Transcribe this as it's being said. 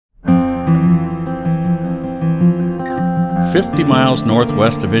50 miles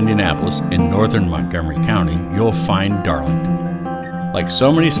northwest of Indianapolis in northern Montgomery County, you'll find Darlington. Like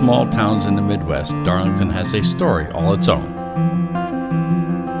so many small towns in the Midwest, Darlington has a story all its own.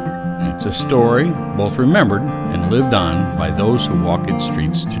 And it's a story both remembered and lived on by those who walk its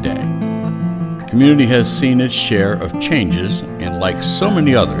streets today. The community has seen its share of changes and, like so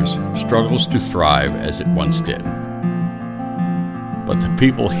many others, struggles to thrive as it once did. But the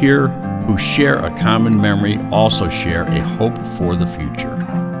people here who share a common memory also share a hope for the future.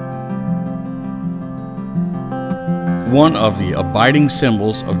 One of the abiding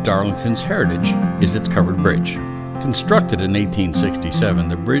symbols of Darlington's heritage is its covered bridge. Constructed in 1867,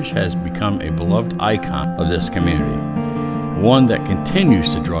 the bridge has become a beloved icon of this community, one that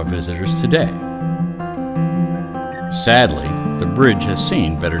continues to draw visitors today. Sadly, the bridge has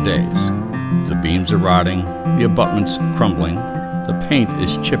seen better days. The beams are rotting, the abutments crumbling, the paint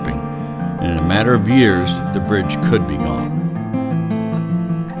is chipping, and in a matter of years, the bridge could be gone.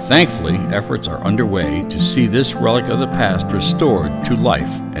 Thankfully, efforts are underway to see this relic of the past restored to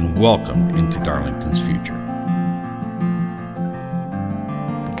life and welcomed into Darlington's future.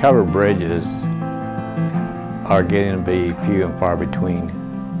 Covered bridges are getting to be few and far between,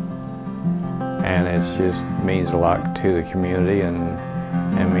 and it just means a lot to the community, and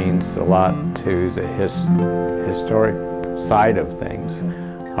it means a lot to the historic side of things.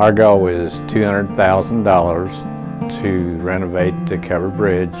 Our goal is $200,000 to renovate the covered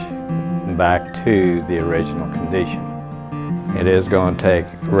bridge back to the original condition. It is going to take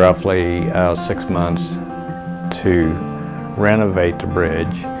roughly 6 months to renovate the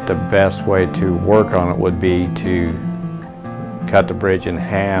bridge. The best way to work on it would be to cut the bridge in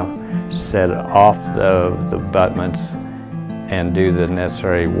half, set it off the abutments, and do the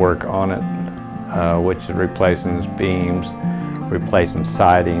necessary work on it, which is replacing beams, replacing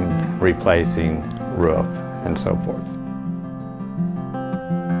siding, replacing roof, and so forth.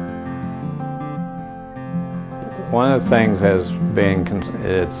 One of the things that's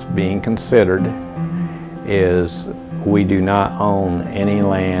being considered is we do not own any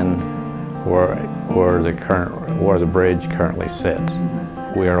land where the bridge currently sits.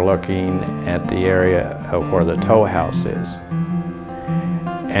 We are looking at the area of where the tow house is,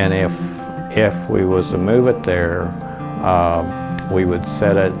 and if we was to move it there, we would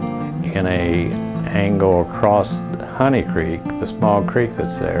set it in an angle across Honey Creek, the small creek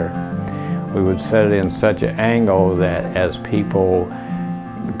that's there. We would set it in such an angle that as people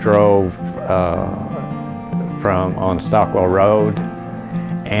drove from on Stockwell Road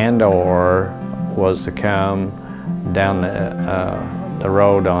and or was to come down the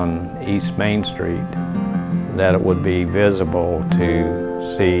road on East Main Street, that it would be visible to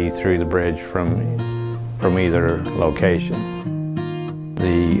see through the bridge from either location.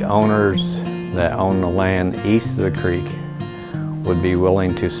 The owners that own the land east of the creek would be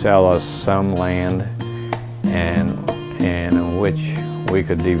willing to sell us some land, and in which we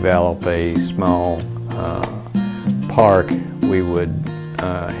could develop a small park. We would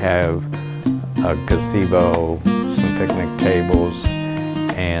have a gazebo, some picnic tables,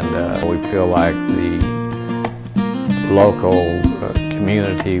 and we feel like the local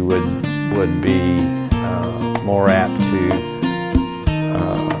community would be more apt to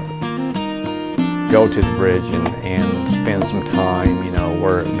go to the bridge and spend some time, you know,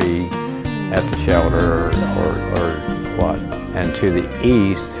 where it be at the shelter or what. And to the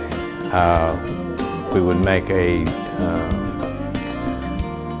east, we would make a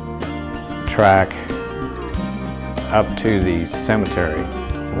track up to the cemetery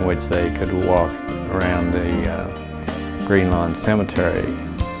in which they could walk around the Green Lawn Cemetery.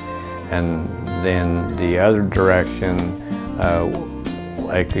 And then the other direction,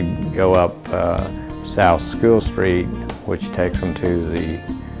 they could go up South School Street, which takes them to the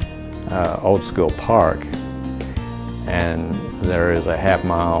Old School Park. And there is a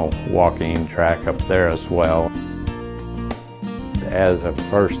half-mile walking track up there as well. As of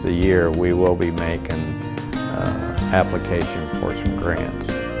first of the year, we will be making application for some grants.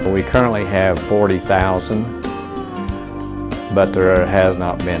 We currently have $40,000, but there has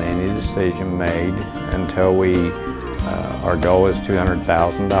not been any decision made until our goal is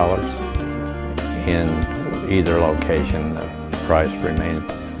 $200,000 in either location. The price remains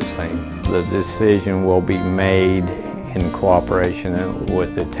the same. The decision will be made in cooperation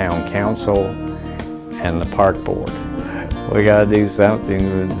with the town council and the park board. We got to do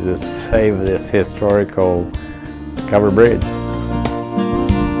something to save this historical covered bridge.